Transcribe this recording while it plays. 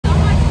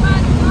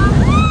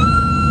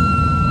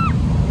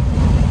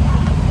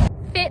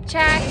Fit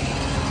check.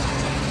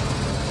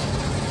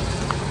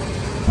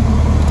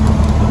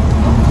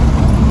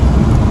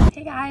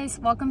 Hey guys,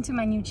 welcome to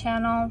my new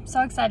channel.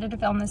 So excited to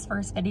film this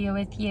first video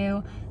with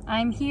you.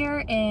 I'm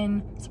here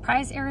in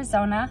Surprise,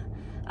 Arizona,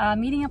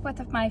 meeting up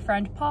with my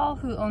friend Paul,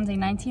 who owns a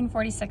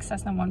 1946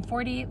 Cessna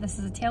 140. This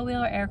is a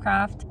tailwheeler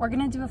aircraft. We're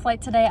gonna do a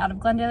flight today out of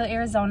Glendale,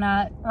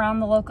 Arizona, around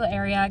the local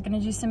area. Gonna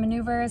do some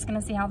maneuvers,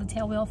 gonna see how the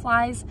tailwheel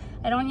flies.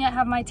 I don't yet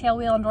have my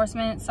tailwheel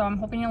endorsement, so I'm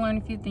hoping to learn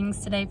a few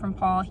things today from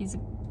Paul. He's a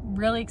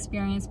really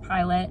experienced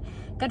pilot,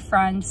 good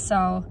friend,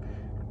 so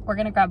we're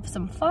gonna grab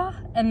some pho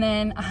and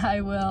then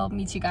I will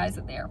meet you guys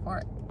at the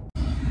airport.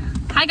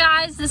 Hi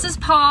guys, this is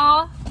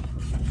Paul.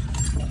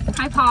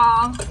 Hi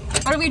Paul.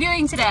 What are we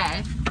doing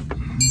today?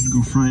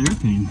 Go fly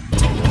airplane.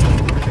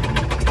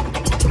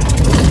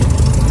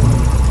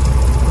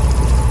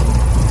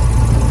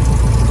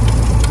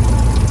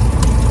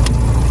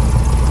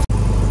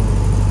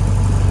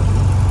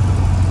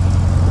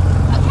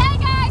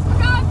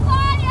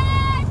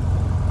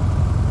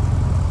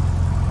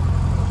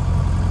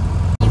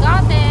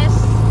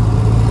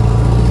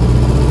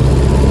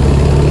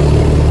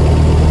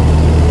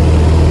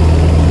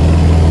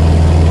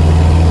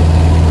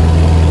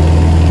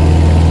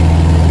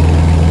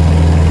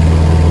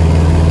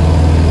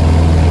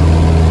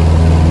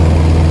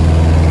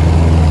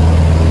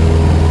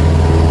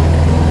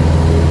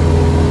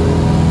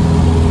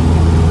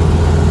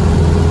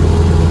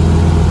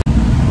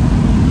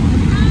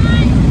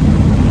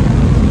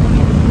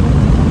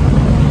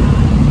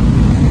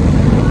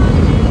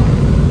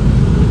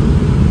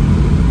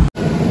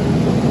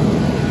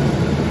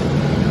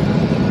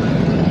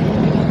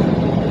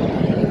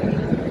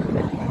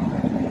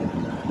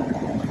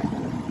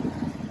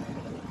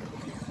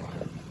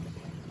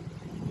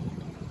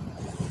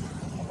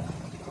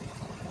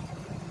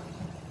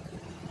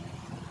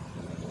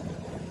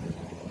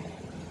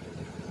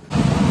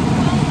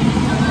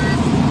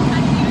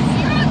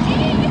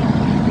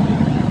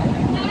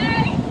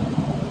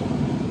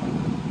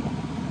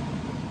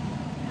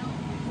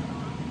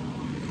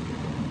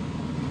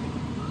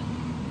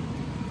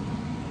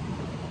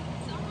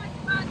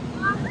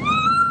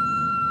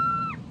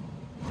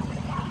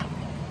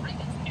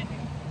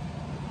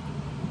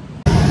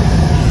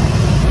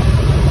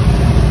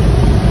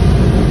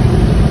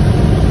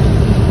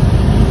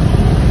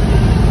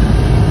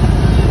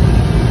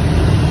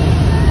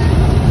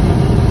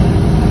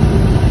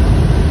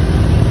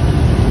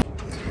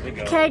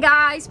 Okay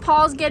guys,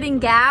 Paul's getting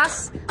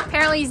gas.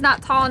 Apparently he's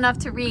not tall enough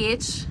to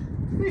reach.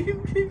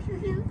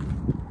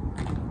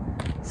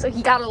 So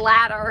he got a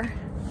ladder.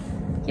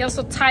 He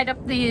also tied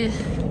up the,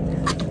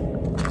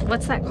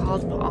 what's that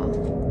called, Paul?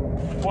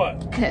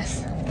 What?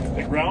 This.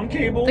 The ground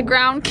cable? The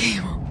ground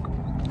cable.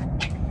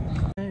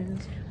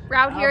 We're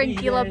out here in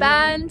Gila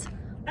Bend.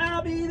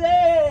 I'll be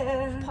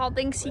there. Paul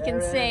thinks he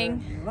can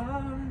sing.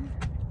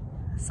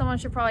 Someone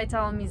should probably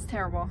tell him he's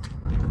terrible.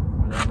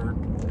 Whatever.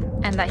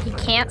 And that he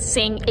can't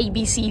sing A,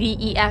 B, C, D,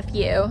 E, F,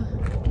 U.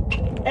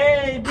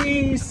 A,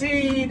 B,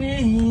 C, D,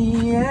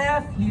 E,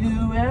 F,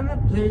 U, and the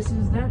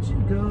places that you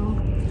go.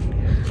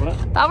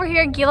 What? But we're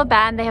here in Gila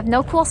Bend. They have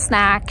no cool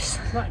snacks.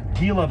 It's not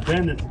Gila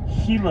Bend, it's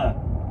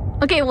Gila.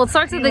 Okay, well it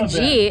starts with a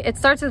G. Bend. It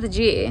starts with a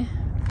G.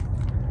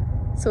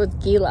 So it's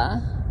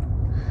Gila.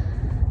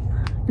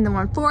 In the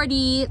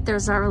 140,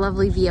 there's our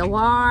lovely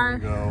VOR.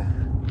 Go.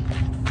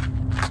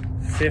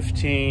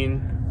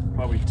 15,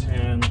 probably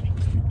 10.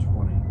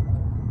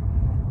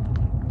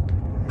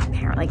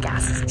 Apparently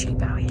gas is cheap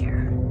out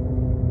here.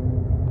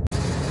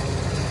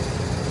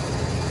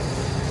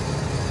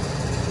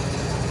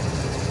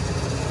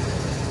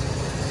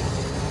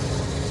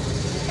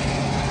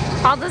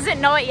 Paul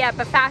doesn't know it yet,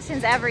 but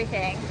fashion's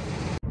everything.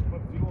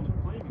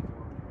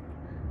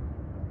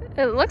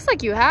 It looks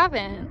like you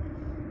haven't.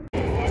 I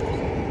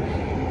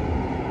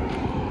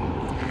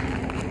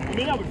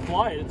mean, I would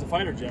fly it. It's a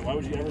fighter jet. Why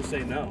would you ever say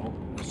no?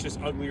 It's just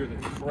uglier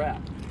than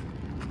crap.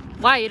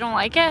 Why, you don't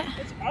like it?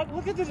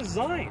 Look at the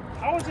design.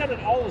 How is that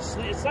at all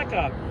asleep? It's like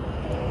an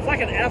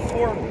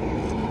F4.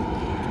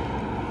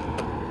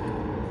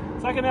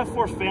 It's like an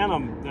F4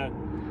 Phantom that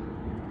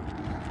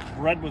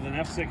bred with an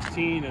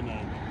F-16 and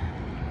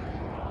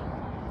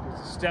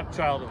it's a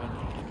stepchild of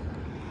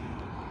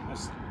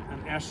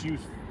an SU.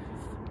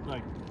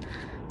 Like,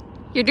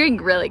 you're doing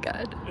really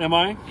good. am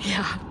I?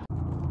 Yeah.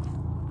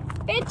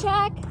 Fit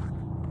check.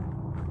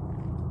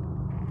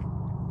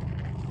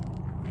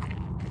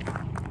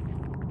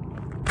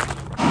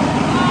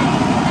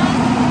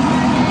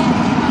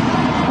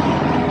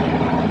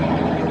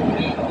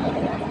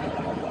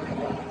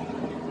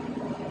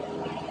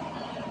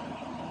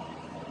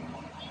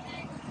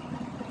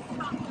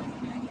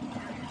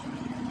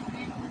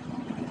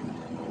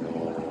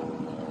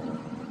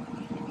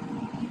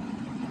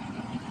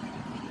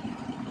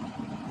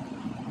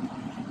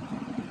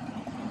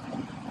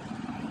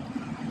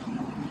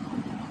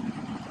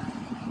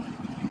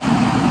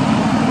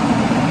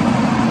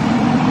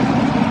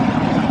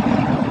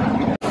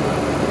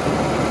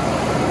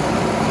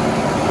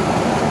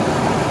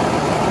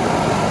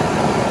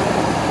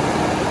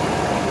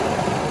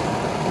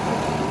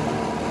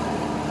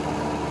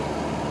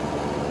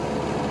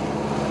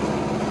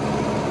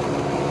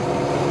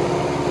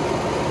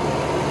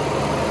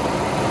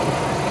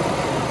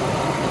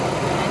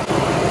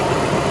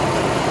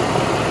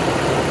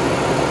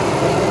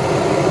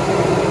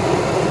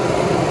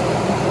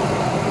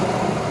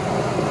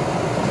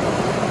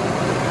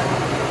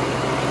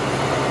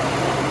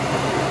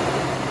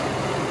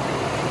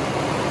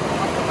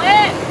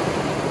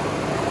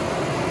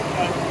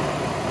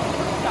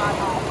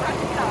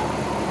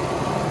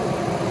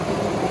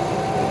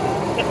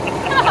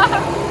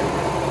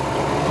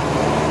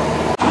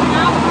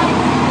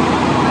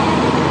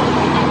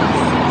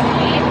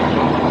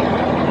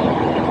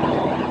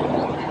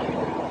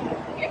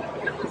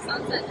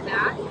 set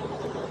back.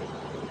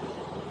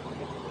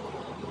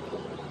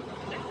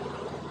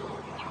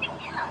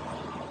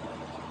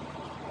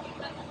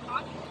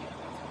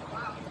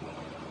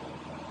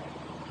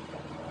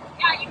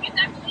 Yeah, you can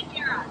definitely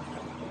hear us.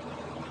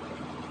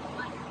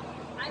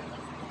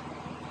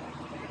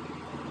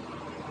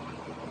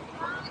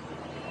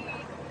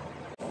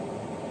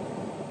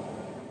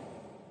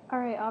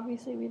 Alright,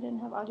 obviously we didn't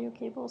have audio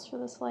cables for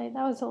this flight.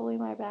 That was totally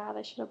my bad.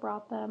 I should have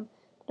brought them.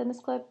 But in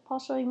this clip,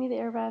 Paul's showing me the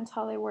air vents,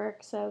 how they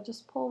work. So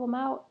just pull them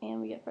out and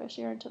we get fresh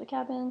air into the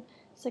cabin,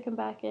 stick them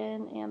back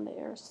in, and the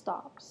air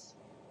stops.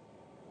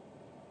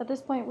 At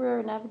this point,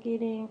 we're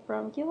navigating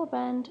from Gila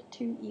Bend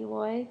to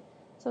Eloy.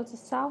 So it's a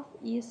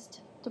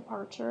southeast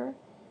departure.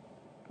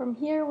 From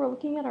here, we're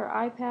looking at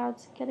our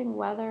iPads, getting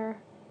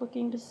weather,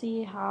 looking to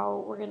see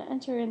how we're going to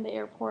enter in the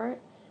airport.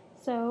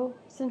 So,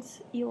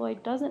 since Eloy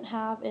doesn't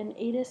have an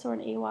ATIS or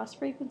an AWAS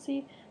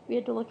frequency, we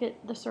had to look at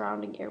the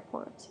surrounding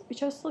airports. We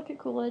chose to look at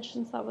Coolidge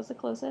since that was the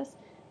closest,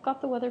 got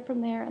the weather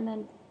from there, and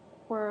then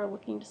we're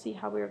looking to see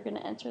how we were going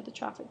to enter the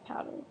traffic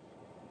pattern.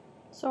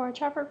 So our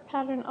traffic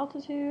pattern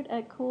altitude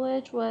at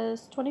Coolidge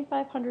was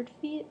 2,500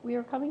 feet. We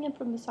were coming in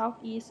from the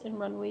southeast and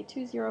runway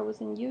 20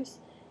 was in use.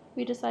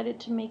 We decided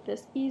to make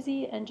this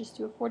easy and just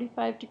do a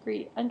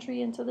 45-degree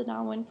entry into the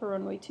downwind for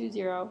runway 20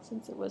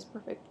 since it was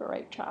perfect for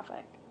right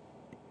traffic.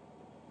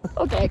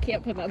 Okay, I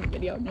can't put that in the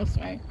video, no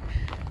swearing.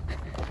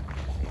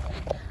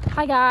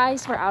 Hi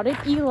guys, we're out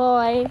at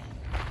Eloy.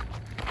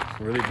 It's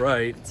really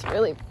bright. It's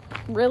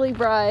really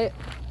bright.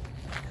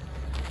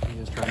 He's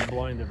just trying to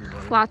blind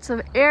everybody. Lots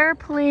of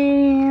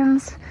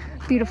airplanes,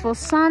 beautiful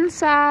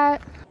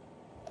sunset.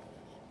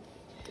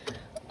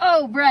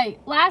 Oh, right,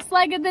 last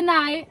leg of the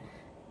night.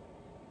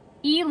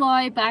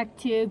 Eloy back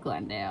to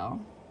Glendale.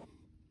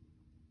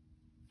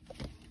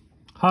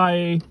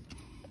 Hi.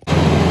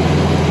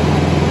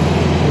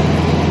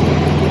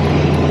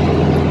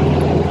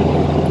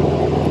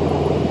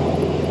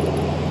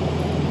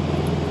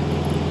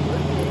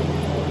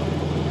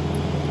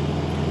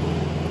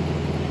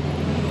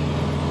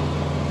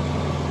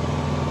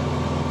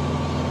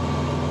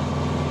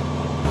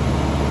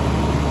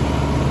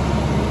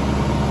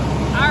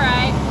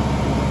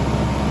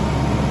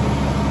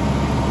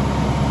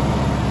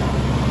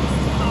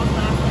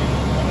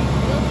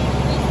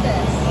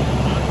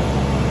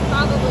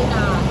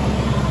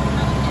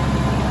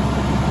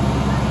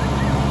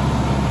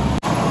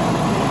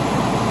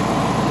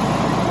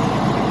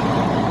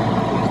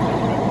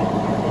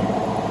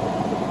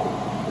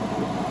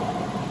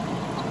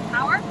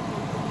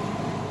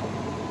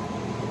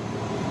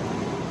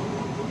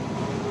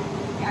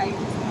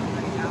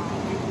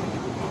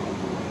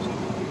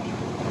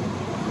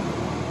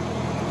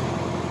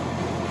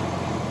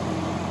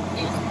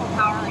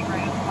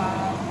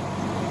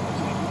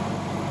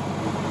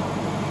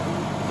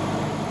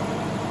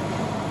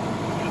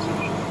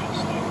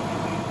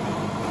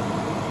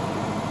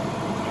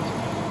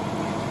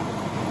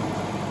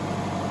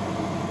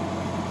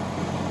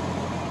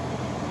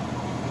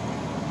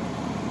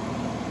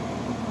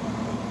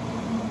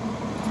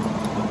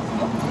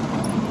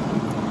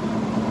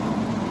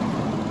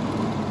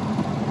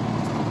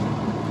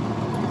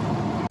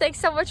 Thanks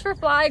so much for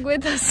flying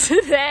with us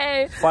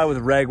today. Fly with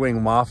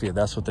Ragwing Mafia,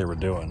 that's what they were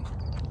doing.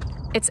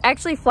 It's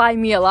actually Fly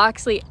Mia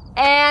Loxley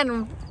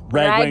and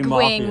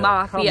Ragwing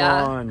Mafia.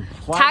 Come on.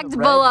 Tagged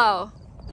below.